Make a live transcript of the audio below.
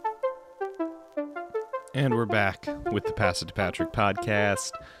And we're back with the Pass It to Patrick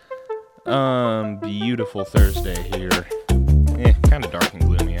podcast. Beautiful Thursday here. Kind of dark and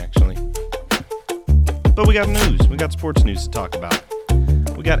gloomy, actually. But we got news. We got sports news to talk about.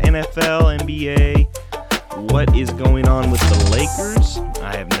 We got NFL, NBA. What is going on with the Lakers?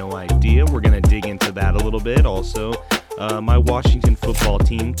 I have no idea. We're going to dig into that a little bit. Also, my Washington football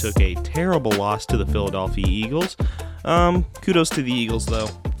team took a terrible loss to the Philadelphia Eagles. Kudos to the Eagles, though.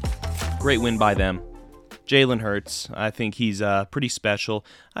 Great win by them. Jalen Hurts, I think he's pretty special.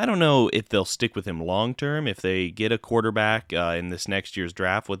 I don't know if they'll stick with him long term. If they get a quarterback in this next year's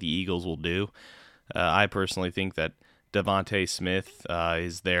draft, what the Eagles will do. I personally think that Devontae Smith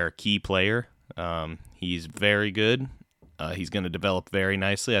is their key player. He's very good. He's going to develop very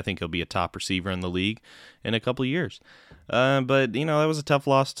nicely. I think he'll be a top receiver in the league in a couple of years. But, that was a tough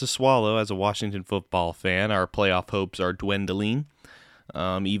loss to swallow as a Washington football fan. Our playoff hopes are dwindling,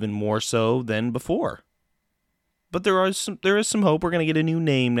 even more so than before. But there is some hope. We're going to get a new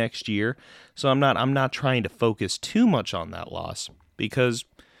name next year. So I'm not trying to focus too much on that loss because,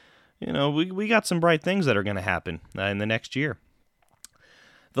 we got some bright things that are going to happen in the next year.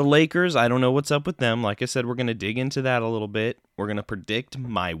 The Lakers, I don't know what's up with them. Like I said, we're going to dig into that a little bit. We're going to predict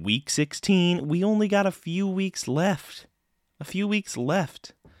my Week 16. We only got a few weeks left. A few weeks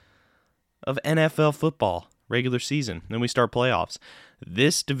left of NFL football, regular season. Then we start playoffs.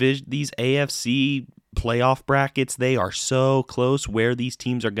 This division, these AFC playoff brackets, they are so close where these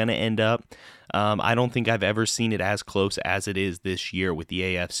teams are going to end up. I don't think I've ever seen it as close as it is this year with the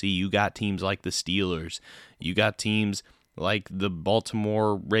AFC. You got teams like the Steelers. You got teams like the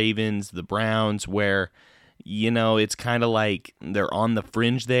Baltimore Ravens, the Browns, where, it's kind of like they're on the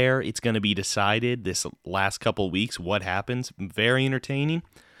fringe there. It's going to be decided this last couple of weeks what happens. Very entertaining.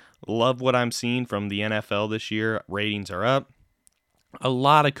 Love what I'm seeing from the NFL this year. Ratings are up. A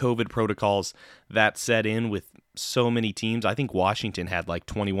lot of COVID protocols that set in with so many teams. I think Washington had like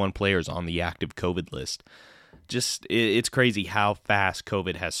 21 players on the active COVID list. Just, it's crazy how fast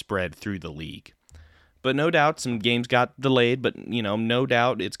COVID has spread through the league. But no doubt some games got delayed, but, no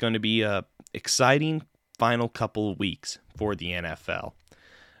doubt it's going to be a exciting final couple of weeks for the NFL.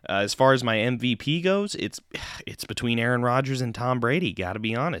 As far as my MVP goes, it's between Aaron Rodgers and Tom Brady, got to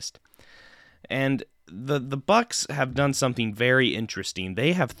be honest. And the Bucs have done something very interesting.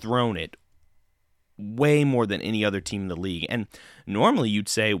 They have thrown it way more than any other team in the league. And normally you'd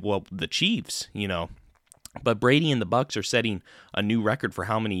say, well, the Chiefs, But Brady and the Bucs are setting a new record for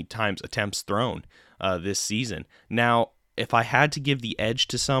how many times attempts thrown this season. Now, if I had to give the edge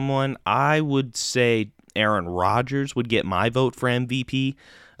to someone, I would say Aaron Rodgers would get my vote for MVP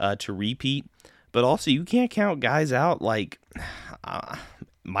to repeat. But also, you can't count guys out like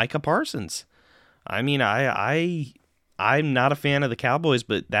Micah Parsons. I mean, I'm not a fan of the Cowboys,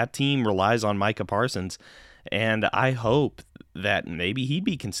 but that team relies on Micah Parsons, and I hope that maybe he'd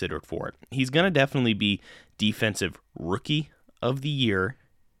be considered for it. He's going to definitely be Defensive Rookie of the Year,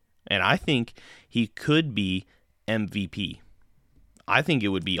 and I think he could be MVP. I think it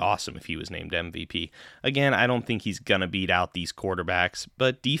would be awesome if he was named MVP. Again, I don't think he's going to beat out these quarterbacks,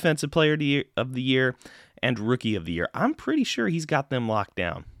 but Defensive Player of the Year and Rookie of the Year, I'm pretty sure he's got them locked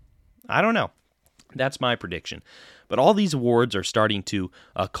down. I don't know. That's my prediction. But all these awards are starting to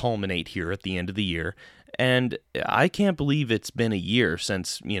culminate here at the end of the year. And I can't believe it's been a year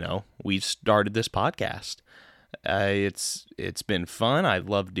since, we've started this podcast. It's been fun. I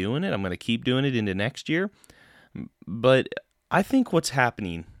love doing it. I'm going to keep doing it into next year. But I think what's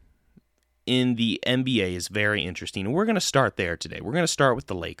happening in the NBA is very interesting. And we're going to start there today. We're going to start with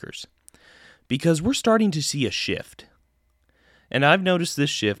the Lakers. Because we're starting to see a shift. And I've noticed this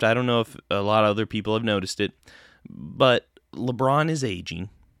shift. I don't know if a lot of other people have noticed it, but LeBron is aging.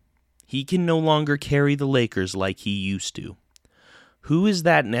 He can no longer carry the Lakers like he used to. Who is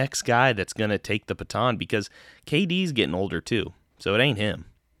that next guy that's going to take the baton? Because KD's getting older too, so it ain't him.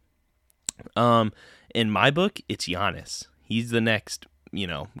 In my book, it's Giannis. He's the next,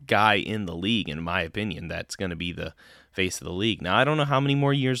 guy in the league, in my opinion, that's going to be the face of the league. Now, I don't know how many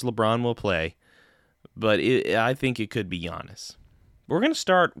more years LeBron will play, but I think it could be Giannis. We're going to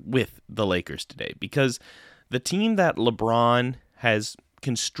start with the Lakers today because the team that LeBron has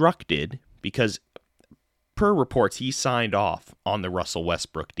constructed, because per reports, he signed off on the Russell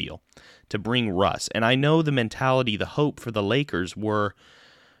Westbrook deal to bring Russ. And I know the mentality, the hope for the Lakers were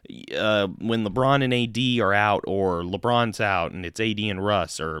when LeBron and AD are out, or LeBron's out and it's AD and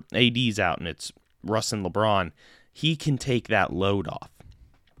Russ, or AD's out and it's Russ and LeBron, he can take that load off.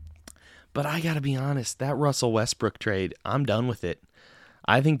 But I got to be honest, that Russell Westbrook trade, I'm done with it.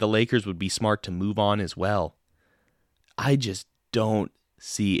 I think the Lakers would be smart to move on as well. I just don't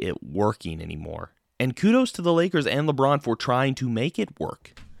see it working anymore. And kudos to the Lakers and LeBron for trying to make it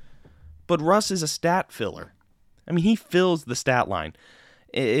work. But Russ is a stat filler. I mean, he fills the stat line.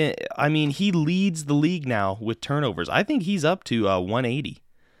 I mean, he leads the league now with turnovers. I think he's up to 180.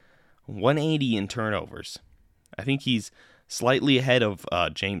 180 in turnovers. I think he's slightly ahead of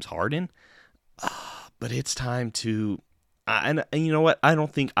James Harden. But it's time to... and you know what? I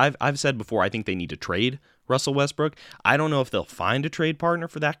don't think... I've said before, I think they need to trade Russell Westbrook. I don't know if they'll find a trade partner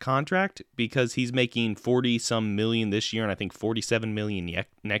for that contract because he's making 40-some million this year and I think 47 million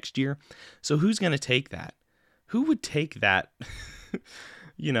next year. So who's going to take that? Who would take that...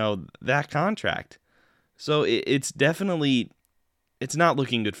 that contract. So it's definitely, it's not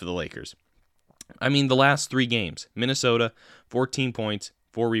looking good for the Lakers. I mean, the last 3 games, Minnesota, 14 points,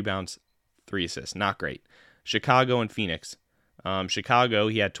 4 rebounds, 3 assists. Not great. Chicago and Phoenix. Chicago,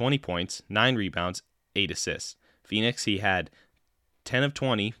 he had 20 points, 9 rebounds, 8 assists. Phoenix, he had 10 of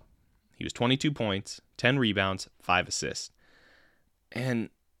 20. He was 22 points, 10 rebounds, 5 assists. And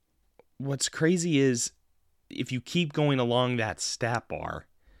what's crazy is if you keep going along that stat bar,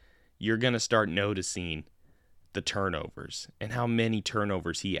 you're going to start noticing the turnovers and how many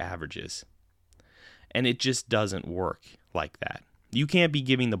turnovers he averages. And it just doesn't work like that. You can't be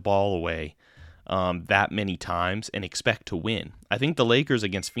giving the ball away that many times and expect to win. I think the Lakers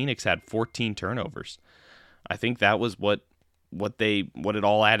against Phoenix had 14 turnovers. I think that was what it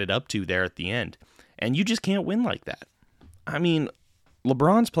all added up to there at the end. And you just can't win like that. I mean,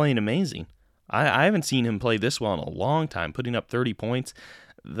 LeBron's playing amazing. I haven't seen him play this well in a long time, putting up 30 points.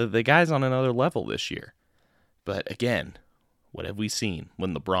 The guy's on another level this year. But again, what have we seen?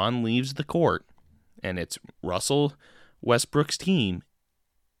 When LeBron leaves the court and it's Russell Westbrook's team,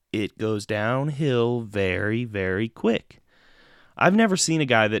 it goes downhill very, very quick. I've never seen a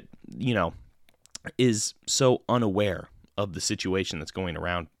guy that, is so unaware of the situation that's going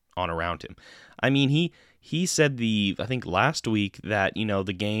around him. I mean, he said I think last week that,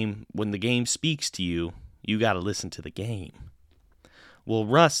 the game, when the game speaks to you, you got to listen to the game. Well,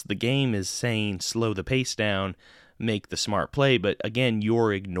 Russ, the game is saying slow the pace down, make the smart play, but again,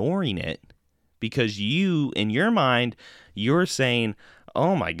 you're ignoring it because you, in your mind, you're saying,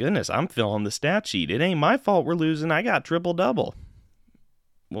 oh my goodness, I'm filling the stat sheet. It ain't my fault we're losing. I got triple-double.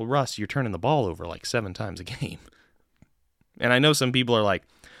 Well, Russ, you're turning the ball over like 7 times a game. And I know some people are like,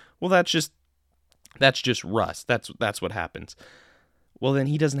 well, that's just Russ. That's what happens. Well, then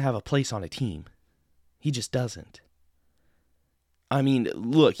he doesn't have a place on a team. He just doesn't. I mean,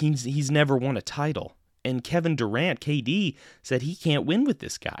 look, he's never won a title. And Kevin Durant, KD, said he can't win with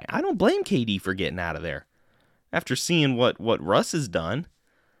this guy. I don't blame KD for getting out of there after seeing what Russ has done.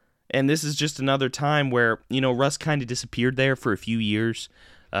 And this is just another time where, Russ kind of disappeared there for a few years.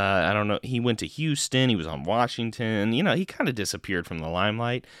 I don't know. He went to Houston. He was on Washington. He kind of disappeared from the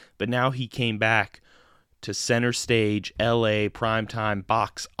limelight. But now he came back to center stage, LA, primetime,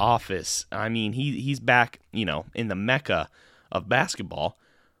 box office. I mean, he's back, in the mecca of basketball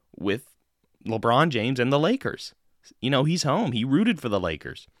with LeBron James and the Lakers. He's home. He rooted for the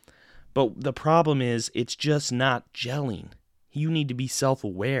Lakers. But the problem is it's just not gelling. You need to be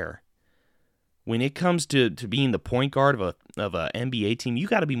self-aware. When it comes to being the point guard of a NBA team, you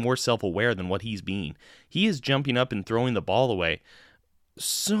got to be more self-aware than what he's being. He is jumping up and throwing the ball away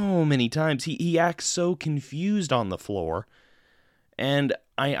so many times. He acts so confused on the floor. And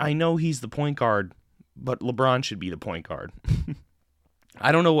I know he's the point guard, but LeBron should be the point guard.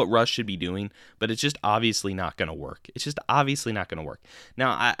 I don't know what Russ should be doing, but it's just obviously not going to work. It's just obviously not going to work.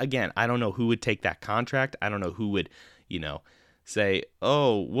 Now, I don't know who would take that contract. I don't know who would, say,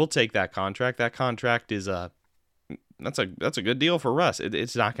 "Oh, we'll take that contract. That contract is that's a good deal for Russ."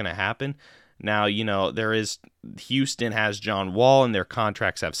 It's not going to happen. Now, Houston has John Wall and their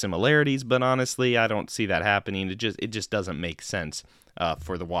contracts have similarities, but honestly, I don't see that happening. It just doesn't make sense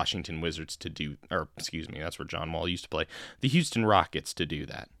for the Washington Wizards to do, or excuse me, that's where John Wall used to play, the Houston Rockets to do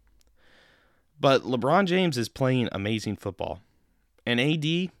that. But LeBron James is playing amazing football. And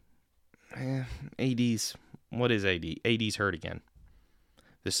AD's, what is AD? AD's hurt again.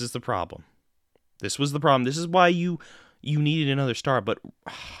 This is the problem. This was the problem. This is why you needed another star. But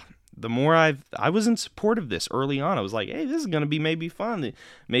the more I was in support of this early on. I was like, hey, this is going to be maybe fun.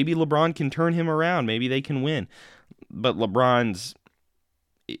 Maybe LeBron can turn him around. Maybe they can win. But LeBron's,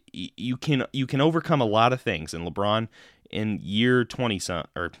 you can overcome a lot of things. And LeBron, in year 20,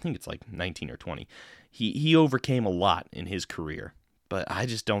 or I think it's like 19 or 20, he overcame a lot in his career. But I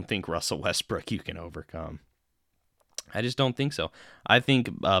just don't think Russell Westbrook you can overcome. I just don't think so. I think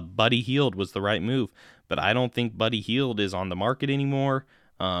Buddy Hield was the right move, but I don't think Buddy Hield is on the market anymore.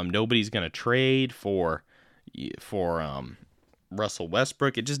 Nobody's going to trade for Russell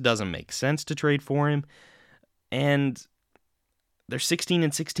Westbrook. It just doesn't make sense to trade for him. And they're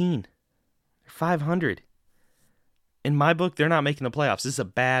 16-16. They're 500. In my book, they're not making the playoffs. This is a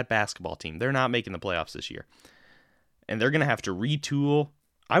bad basketball team. They're not making the playoffs this year. And they're going to have to retool.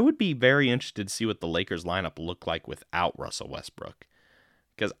 I would be very interested to see what the Lakers lineup look like without Russell Westbrook.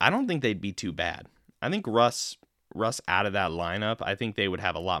 Because I don't think they'd be too bad. I think Russ out of that lineup, I think they would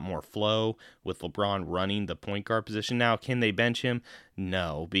have a lot more flow with LeBron running the point guard position. Now, can they bench him?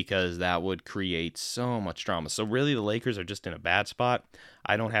 No, because that would create so much drama. So really, the Lakers are just in a bad spot.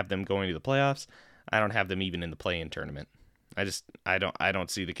 I don't have them going to the playoffs. I don't have them even in the play-in tournament. I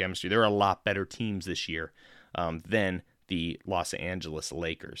don't see the chemistry. There are a lot better teams this year than the Los Angeles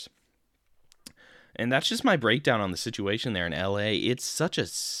Lakers. And that's just my breakdown on the situation there in LA. It's such a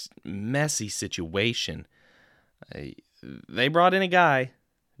messy situation. They brought in a guy,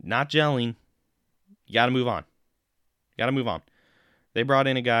 not gelling. You got to move on. They brought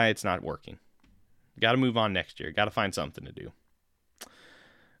in a guy, it's not working. You got to move on next year. Got to find something to do.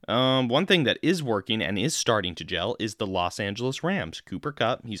 One thing that is working and is starting to gel is the Los Angeles Rams. Cooper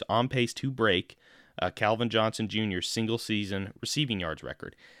Kupp, he's on pace to break Calvin Johnson Jr.'s single-season receiving yards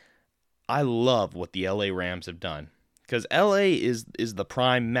record. I love what the LA Rams have done because LA is the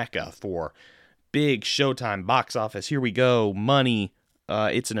prime mecca for big showtime box office. Here we go, money.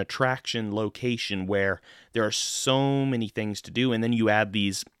 It's an attraction location where there are so many things to do, and then you add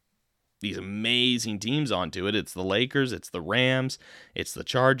these amazing teams onto it. It's the Lakers, it's the Rams, it's the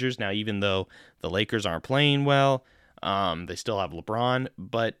Chargers. Now, even though the Lakers aren't playing well, they still have LeBron.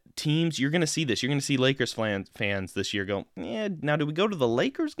 But teams, you're going to see this. You're going to see Lakers fans this year go, now do we go to the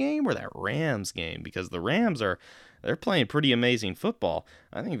Lakers game or that Rams game? Because the Rams they're playing pretty amazing football.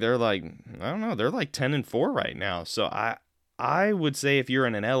 I think they're like 10-4 right now. So I would say if you're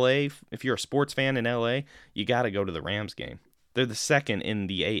a sports fan in LA, you got to go to the Rams game. They're the second in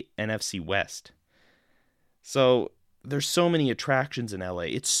the NFC West. So there's so many attractions in LA.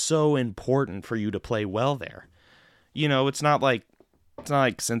 It's so important for you to play well there. It's not like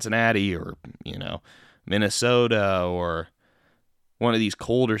Cincinnati or, Minnesota or one of these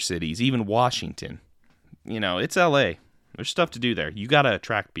colder cities, even Washington. It's LA. There's stuff to do there. You got to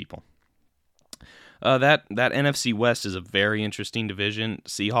attract people. That NFC West is a very interesting division.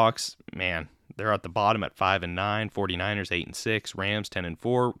 Seahawks, man, they're at the bottom at 5-9, 49ers 8-6, Rams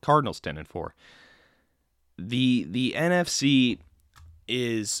 10-4, Cardinals 10-4. The NFC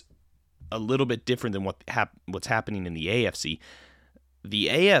is a little bit different than what's happening in the AFC. The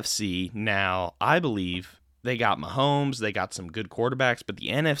AFC now, I believe, they got Mahomes, they got some good quarterbacks, but the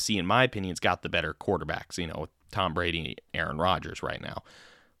NFC, in my opinion, has got the better quarterbacks, with Tom Brady, Aaron Rodgers right now.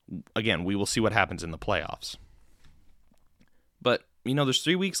 Again, we will see what happens in the playoffs. But, there's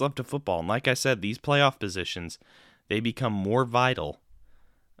 3 weeks left of football, and like I said, these playoff positions, they become more vital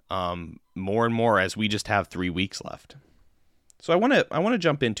more and more as we just have 3 weeks left. So I want to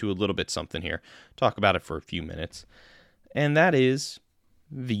jump into a little bit something here, talk about it for a few minutes, and that is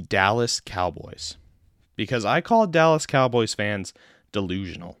the Dallas Cowboys. Because I called Dallas Cowboys fans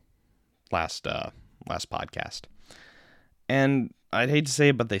delusional last podcast. And I'd hate to say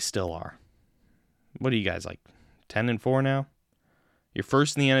it, but they still are. What are you guys, like 10-4 now? You're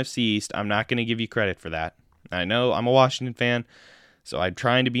first in the NFC East. I'm not going to give you credit for that. I know I'm a Washington fan, so I'm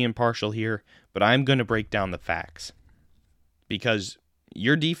trying to be impartial here, but I'm going to break down the facts. Because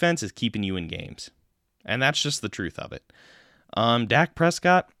your defense is keeping you in games. And that's just the truth of it. Dak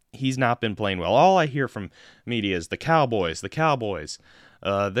Prescott, he's not been playing well. All I hear from media is the Cowboys. They're going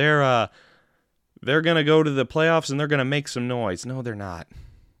to go to the playoffs and they're going to make some noise. No, they're not.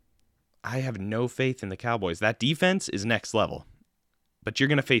 I have no faith in the Cowboys. That defense is next level. But you're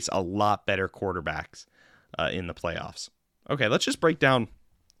going to face a lot better quarterbacks in the playoffs. Okay, let's just break down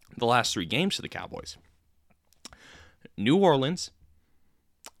the last 3 games for the Cowboys. New Orleans,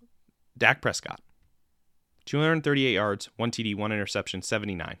 Dak Prescott. 238 yards, 1 TD, 1 interception,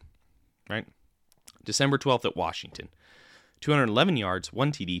 79. Right? December 12th at Washington. 211 yards,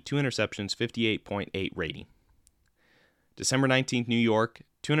 1 TD, 2 interceptions, 58.8 rating. December 19th, New York.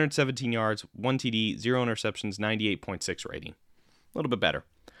 217 yards, 1 TD, 0 interceptions, 98.6 rating. A little bit better.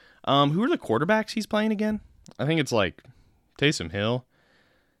 Who are the quarterbacks he's playing again? I think it's like Taysom Hill,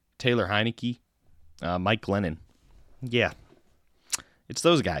 Taylor Heineke, Mike Glennon. Yeah, it's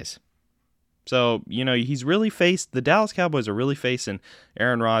those guys. So, he's really faced, the Dallas Cowboys are really facing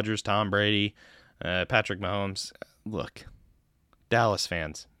Aaron Rodgers, Tom Brady, Patrick Mahomes. Look, Dallas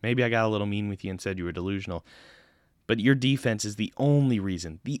fans, maybe I got a little mean with you and said you were delusional, but your defense is the only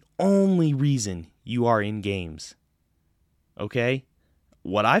reason you are in games. Okay?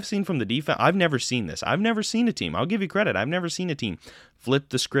 what I've seen from the defense, I've never seen this. I've never seen a team, I'll give you credit, I've never seen a team flip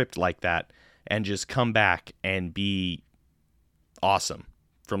the script like that and just come back and be awesome.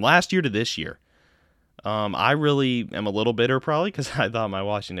 From last year to this year. I really am a little bitter probably because I thought my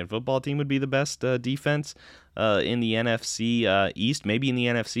Washington football team would be the best defense in the NFC East, maybe in the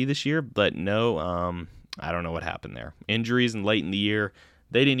NFC this year, but no, I don't know what happened there. Injuries and late in the year,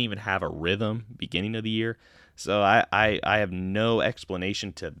 they didn't even have a rhythm beginning of the year, so I have no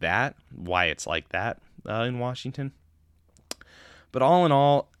explanation to that, why it's like that in Washington. But all in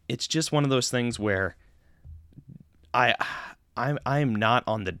all, it's just one of those things where I'm not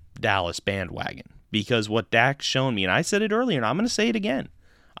on the Dallas bandwagon. Because what Dak's shown me, and I said it earlier, and I'm going to say it again,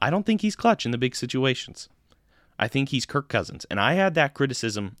 I don't think he's clutch in the big situations. I think he's Kirk Cousins. And I had that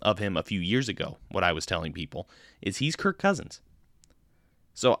criticism of him a few years ago. What I was telling people is he's Kirk Cousins.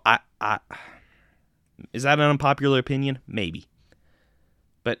 So is that an unpopular opinion? Maybe.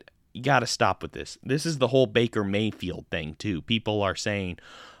 But you got to stop with this. This is the whole Baker Mayfield thing, too. People are saying,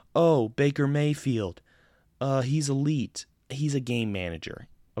 oh, Baker Mayfield, he's elite. He's a game manager.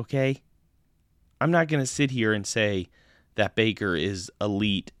 Okay? I'm not going to sit here and say that Baker is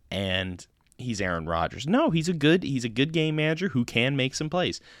elite and he's Aaron Rodgers. No, he's a good game manager who can make some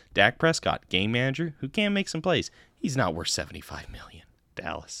plays. Dak Prescott, game manager who can make some plays. He's not worth $75 million,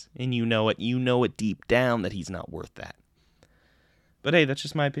 Dallas. And you know it. You know it deep down that he's not worth that. But hey, that's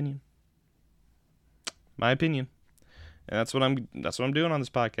just my opinion. My opinion. And that's what I'm doing on this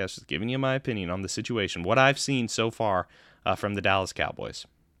podcast, is giving you my opinion on the situation, what I've seen so far from the Dallas Cowboys.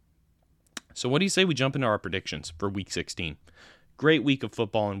 So what do you say we jump into our predictions for Week 16? Great week of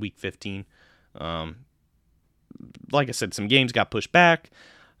football in Week 15. Like I said, some games got pushed back,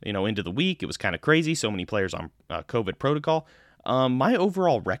 into the week. It was kind of crazy. So many players on COVID protocol. My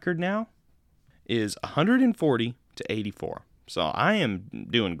overall record now is 140 to 84. So I am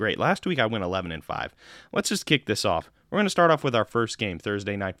doing great. Last week I went 11-5. Let's just kick this off. We're going to start off with our first game,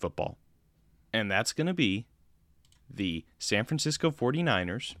 Thursday Night Football. And that's going to be the San Francisco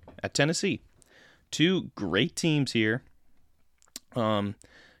 49ers at Tennessee. Two great teams here. Gonna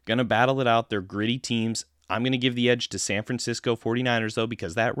battle it out. They're gritty teams. I'm going to give the edge to San Francisco 49ers, though,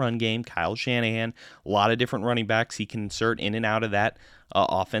 because that run game, Kyle Shanahan, a lot of different running backs he can insert in and out of that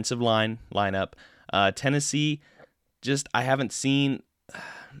offensive lineup. Tennessee, I haven't seen,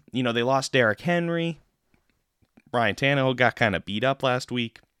 they lost Derrick Henry. Ryan Tannehill got kind of beat up last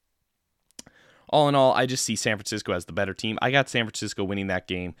week. All in all, I just see San Francisco as the better team. I got San Francisco winning that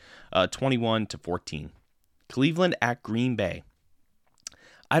game 21-14. Cleveland at Green Bay.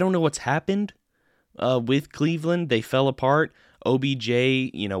 I don't know what's happened with Cleveland. They fell apart.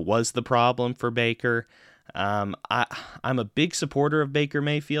 OBJ, was the problem for Baker. I'm a big supporter of Baker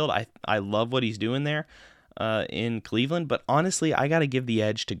Mayfield. I love what he's doing there in Cleveland. But honestly, I got to give the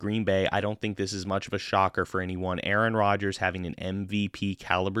edge to Green Bay. I don't think this is much of a shocker for anyone. Aaron Rodgers having an MVP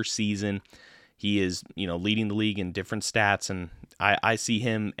caliber season. He is, leading the league in different stats, and I see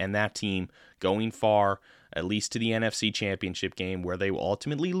him and that team going far, at least to the NFC Championship game, where they will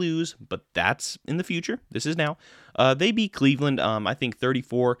ultimately lose, but that's in the future. This is now. They beat Cleveland, I think,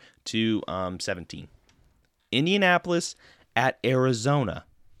 34-17. Indianapolis at Arizona.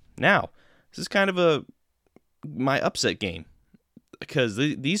 Now, this is kind of my upset game, because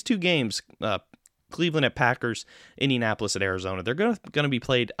these two games, Cleveland at Packers, Indianapolis at Arizona, they're going to be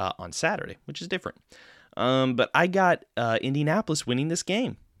played on Saturday, which is different. But I got Indianapolis winning this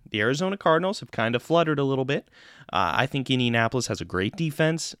game. The Arizona Cardinals have kind of fluttered a little bit. I think Indianapolis has a great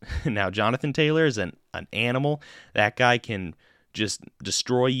defense. Now, Jonathan Taylor is an animal. That guy can just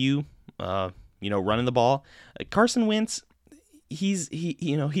destroy you, running the ball. Carson Wentz,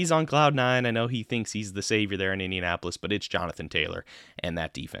 he's on cloud nine. I know he thinks he's the savior there in Indianapolis, but it's Jonathan Taylor and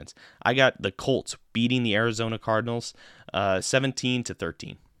that defense. I got the Colts beating the Arizona Cardinals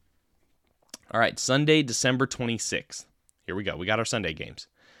 17-13. All right, Sunday, December 26th. Here we go. We got our Sunday games.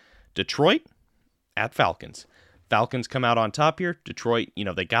 Detroit at Falcons. Falcons come out on top here. Detroit,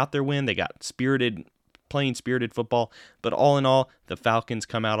 they got their win. They got playing spirited football. But all in all, the Falcons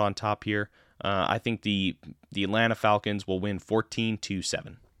come out on top here. I think the Atlanta Falcons will win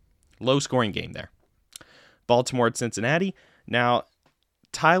 14-7. Low scoring game there. Baltimore at Cincinnati. Now,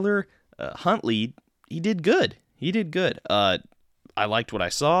 Tyler Huntley, he did good. I liked what I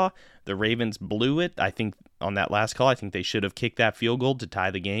saw. The Ravens blew it. I think on that last call, I think they should have kicked that field goal to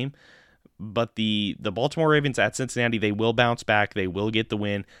tie the game. But the Baltimore Ravens at Cincinnati, they will bounce back. They will get the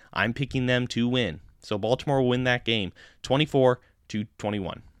win. I'm picking them to win. So Baltimore will win that game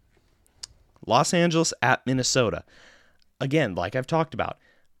 24-21. Los Angeles at Minnesota. Again, like I've talked about,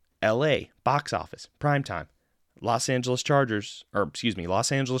 LA, box office, primetime. Los Angeles Rams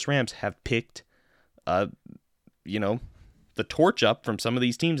have picked, the torch up from some of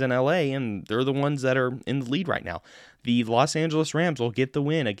these teams in LA, and they're the ones that are in the lead right now. The Los Angeles Rams will get the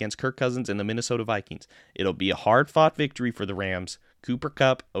win against Kirk Cousins and the Minnesota Vikings. It'll be a hard-fought victory for the Rams. Cooper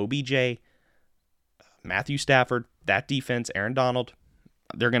Kupp, OBJ, Matthew Stafford, that defense, Aaron Donald,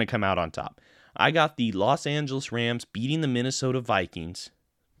 they're going to come out on top. I got the Los Angeles Rams beating the Minnesota Vikings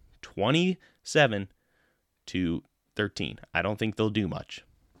 27-13. I don't think they'll do much.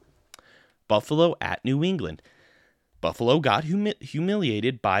 Buffalo at New England. Buffalo got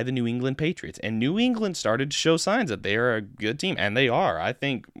humiliated by the New England Patriots, and New England started to show signs that they are a good team, and they are. I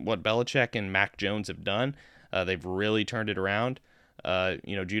think what Belichick and Mac Jones have done, they've really turned it around.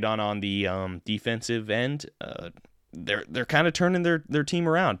 Judon on the defensive end, they're kind of turning their team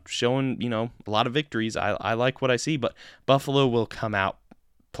around, showing a lot of victories. I like what I see, but Buffalo will come out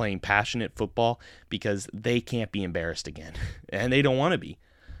playing passionate football because they can't be embarrassed again, and they don't want to be.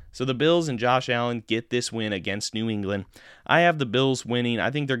 So the Bills and Josh Allen get this win against New England. I have the Bills winning. I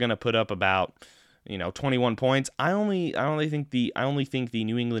think they're going to put up about 21 points. I only think the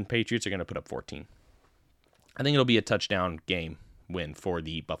New England Patriots are going to put up 14. I think it'll be a touchdown game win for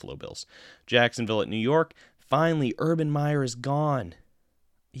the Buffalo Bills. Jacksonville at New York. Finally, Urban Meyer is gone.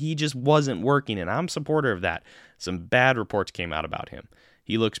 He just wasn't working, and I'm a supporter of that. Some bad reports came out about him.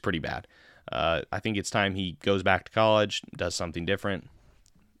 He looks pretty bad. I think it's time he goes back to college, does something different.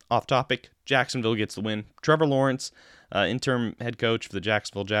 Off topic, Jacksonville gets the win. Trevor Lawrence, interim head coach for the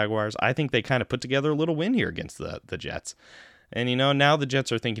Jacksonville Jaguars. I think they kind of put together a little win here against the Jets. And, now the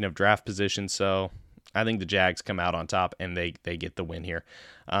Jets are thinking of draft position, so I think the Jags come out on top, and they get the win here.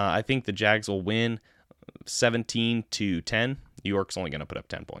 I think the Jags will win 17-10. New York's only going to put up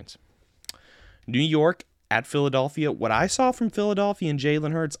 10 points. New York at Philadelphia. What I saw from Philadelphia and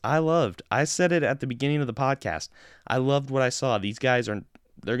Jalen Hurts, I loved. I said it at the beginning of the podcast. I loved what I saw. These guys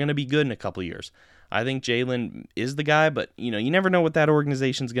they're going to be good in a couple of years. I think Jalen is the guy, but you never know what that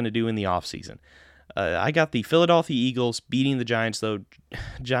organization's going to do in the offseason. I got the Philadelphia Eagles beating the Giants, though.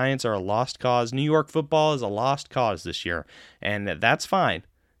 Giants are a lost cause. New York football is a lost cause this year, and that's fine.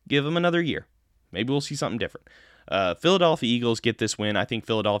 Give them another year. Maybe we'll see something different. Philadelphia Eagles get this win. I think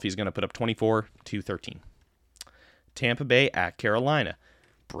Philadelphia is going to put up 24-13. Tampa Bay at Carolina.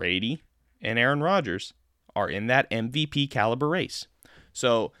 Brady and Aaron Rodgers are in that MVP caliber race.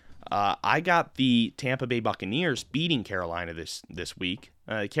 So I got the Tampa Bay Buccaneers beating Carolina this week.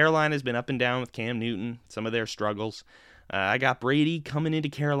 Carolina's been up and down with Cam Newton, some of their struggles. I got Brady coming into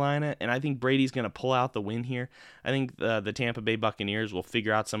Carolina, and I think Brady's going to pull out the win here. I think the Tampa Bay Buccaneers will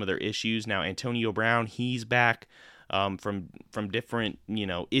figure out some of their issues. Now, Antonio Brown, he's back from different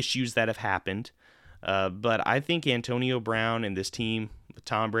issues that have happened. But I think Antonio Brown and this team,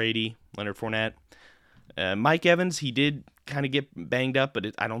 Tom Brady, Leonard Fournette, Mike Evans, he did kind of get banged up, but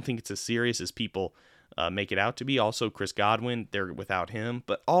I don't think it's as serious as people make it out to be. Also, Chris Godwin, they're without him.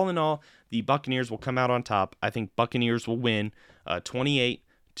 But all in all, the Buccaneers will come out on top. I think Buccaneers will win 28-17.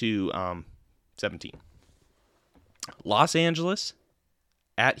 Los Angeles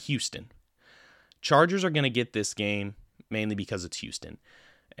at Houston. Chargers are going to get this game mainly because it's Houston.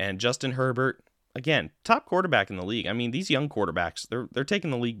 And Justin Herbert, again, top quarterback in the league. I mean, these young quarterbacks, they're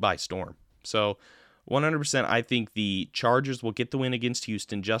taking the league by storm. So 100%, I think the Chargers will get the win against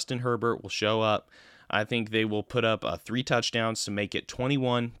Houston. Justin Herbert will show up. I think they will put up 3 touchdowns to make it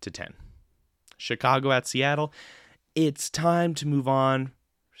 21-10. Chicago at Seattle. It's time to move on.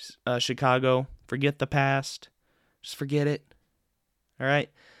 Chicago, forget the past. Just forget it. All right?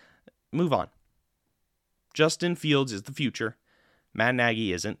 Move on. Justin Fields is the future. Matt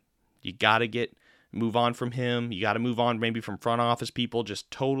Nagy isn't. You got to move on from him. You got to move on maybe from front office people. Just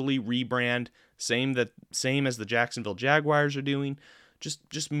totally rebrand. Same as the Jacksonville Jaguars are doing.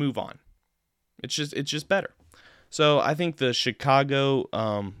 Just move on. It's just better. So I think the Chicago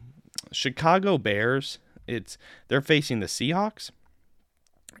Bears, they're facing the Seahawks.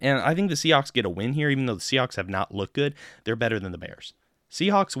 And I think the Seahawks get a win here, even though the Seahawks have not looked good. They're better than the Bears.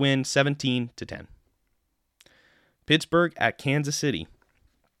 Seahawks win 17-10. Pittsburgh at Kansas City.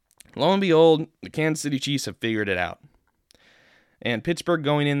 Lo and behold, the Kansas City Chiefs have figured it out. And Pittsburgh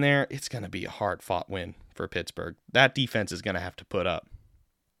going in there, it's going to be a hard-fought win for Pittsburgh. That defense is going to have to put up,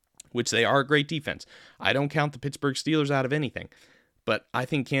 which they are a great defense. I don't count the Pittsburgh Steelers out of anything, but I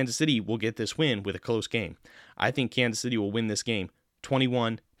think Kansas City will get this win with a close game. I think Kansas City will win this game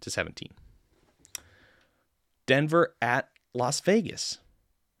 21-17. Denver at Las Vegas.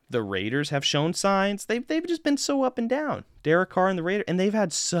 The Raiders have shown signs. They've just been so up and down. Derek Carr and the Raiders, and they've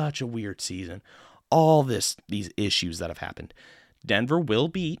had such a weird season. All these issues that have happened. Denver will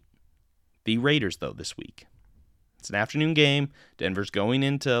beat the Raiders, though, this week. It's an afternoon game. Denver's going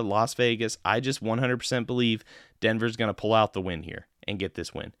into Las Vegas. I just 100% believe Denver's going to pull out the win here and get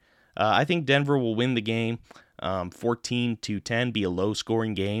this win. I think Denver will win the game 14-10, be a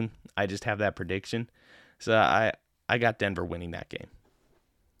low-scoring game. I just have that prediction. So I got Denver winning that game.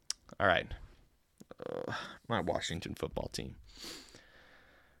 All right. My Washington football team.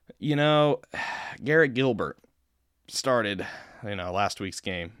 Garrett Gilbert started, last week's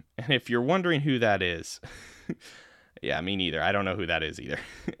game. And if you're wondering who that is, yeah, me neither. I don't know who that is either.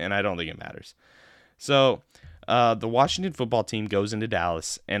 And I don't think it matters. So the Washington football team goes into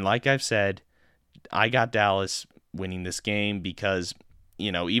Dallas. And like I've said, I got Dallas winning this game because,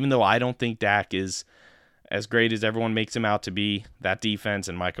 even though I don't think Dak is as great as everyone makes him out to be, that defense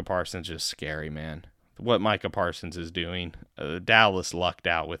and Micah Parsons is just scary, man. What Micah Parsons is doing, Dallas lucked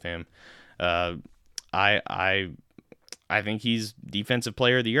out with him. I think he's Defensive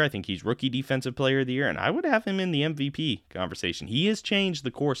Player of the Year. I think he's Rookie Defensive Player of the Year, and I would have him in the MVP conversation. He has changed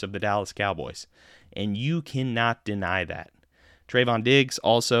the course of the Dallas Cowboys, and you cannot deny that. Trayvon Diggs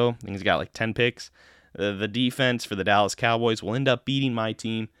also, I think he's got like 10 picks. The defense for the Dallas Cowboys will end up beating my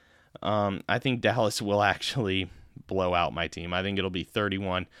team. I think Dallas will actually blow out my team. I think it'll be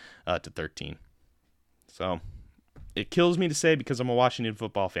 31-13. So it kills me to say because I'm a Washington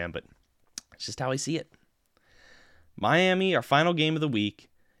football fan, but it's just how I see it. Miami, our final game of the week,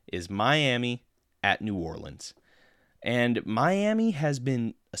 is Miami at New Orleans. And Miami has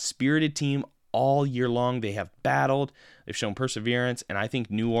been a spirited team all year long. They have battled. They've shown perseverance, and I think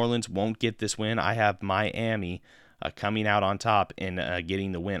New Orleans won't get this win. I have Miami coming out on top and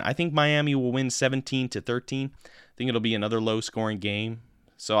getting the win. I think Miami will win 17-13. I think it'll be another low-scoring game.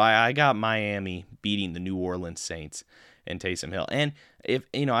 So I got Miami beating the New Orleans Saints and Taysom Hill. And if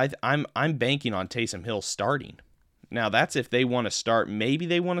I'm banking on Taysom Hill starting. Now that's if they want to start. Maybe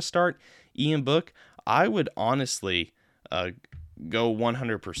they want to start Ian Book. I would honestly go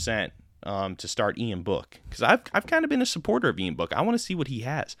 100% to start Ian Book because I've kind of been a supporter of Ian Book. I want to see what he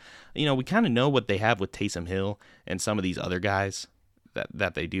has. We kind of know what they have with Taysom Hill and some of these other guys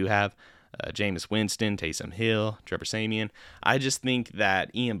that they do have. Jameis Winston, Taysom Hill, Trevor Siemian. I just think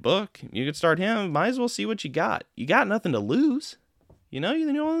that Ian Book, you could start him. Might as well see what you got. You got nothing to lose. You're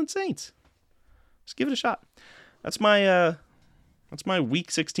the New Orleans Saints. Just give it a shot. That's my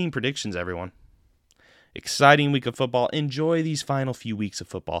Week 16 predictions, everyone. Exciting week of football. Enjoy these final few weeks of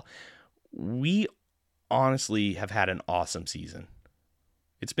football. We honestly have had an awesome season.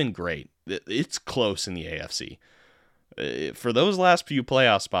 It's been great. It's close in the AFC. For those last few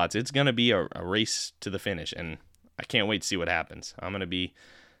playoff spots, it's going to be a race to the finish, and I can't wait to see what happens. I'm going to be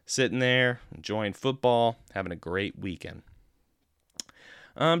sitting there, enjoying football, having a great weekend.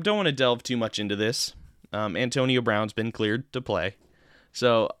 Don't want to delve too much into this. Antonio Brown's been cleared to play,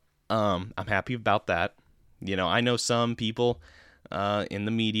 so I'm happy about that. I know some people in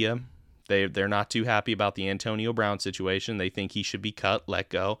the media, they're not too happy about the Antonio Brown situation. They think he should be cut, let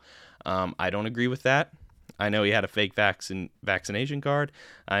go. I don't agree with that. I know he had a fake vaccination card.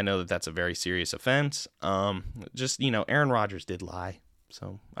 I know that that's a very serious offense. Aaron Rodgers did lie.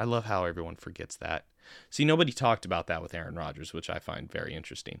 So I love how everyone forgets that. See, nobody talked about that with Aaron Rodgers, which I find very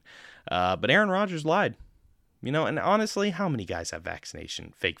interesting. But Aaron Rodgers lied. And honestly, how many guys have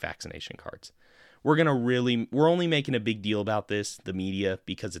fake vaccination cards? We're only making a big deal about this, the media,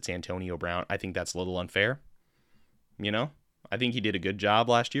 because it's Antonio Brown. I think that's a little unfair. I think he did a good job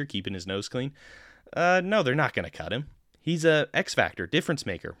last year keeping his nose clean. No, they're not going to cut him. He's a X factor, difference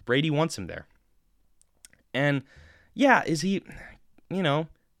maker. Brady wants him there. And yeah, is he,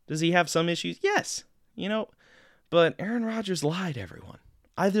 does he have some issues? Yes, but Aaron Rodgers lied, everyone.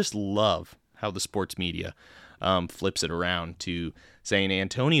 I just love how the sports media flips it around to saying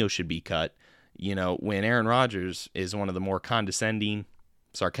Antonio should be cut, when Aaron Rodgers is one of the more condescending,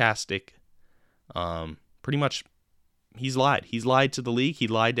 sarcastic, pretty much. He's lied. He's lied to the league. He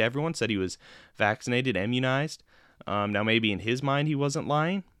lied to everyone, said he was vaccinated, immunized. Now, maybe in his mind he wasn't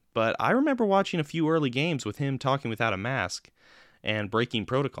lying, but I remember watching a few early games with him talking without a mask and breaking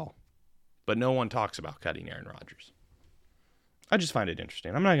protocol. But no one talks about cutting Aaron Rodgers. I just find it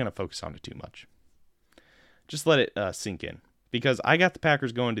interesting. I'm not going to focus on it too much. Just let it sink in. Because I got the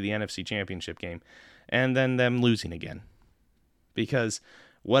Packers going to the NFC Championship game and then them losing again. Because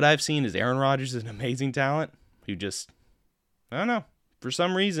what I've seen is Aaron Rodgers is an amazing talent who just, I don't know, for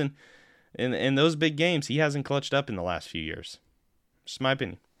some reason, in those big games, he hasn't clutched up in the last few years. Just my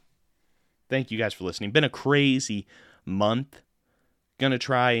opinion. Thank you guys for listening. Been a crazy month. Going to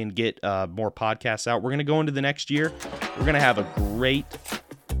try and get more podcasts out. We're going to go into the next year. We're going to have a great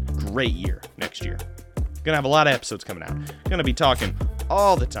year next year. Going to have a lot of episodes coming out. Going to be talking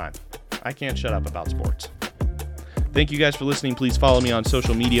all the time. I can't shut up about sports. Thank you guys for listening. Please follow me on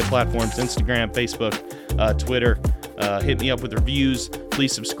social media platforms, Instagram, Facebook, Twitter. Hit me up with reviews.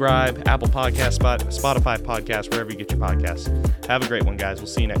 Please subscribe. Apple Podcast, Spotify Podcast, wherever you get your podcasts. Have a great one, guys. We'll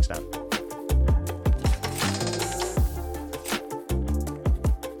see you next time.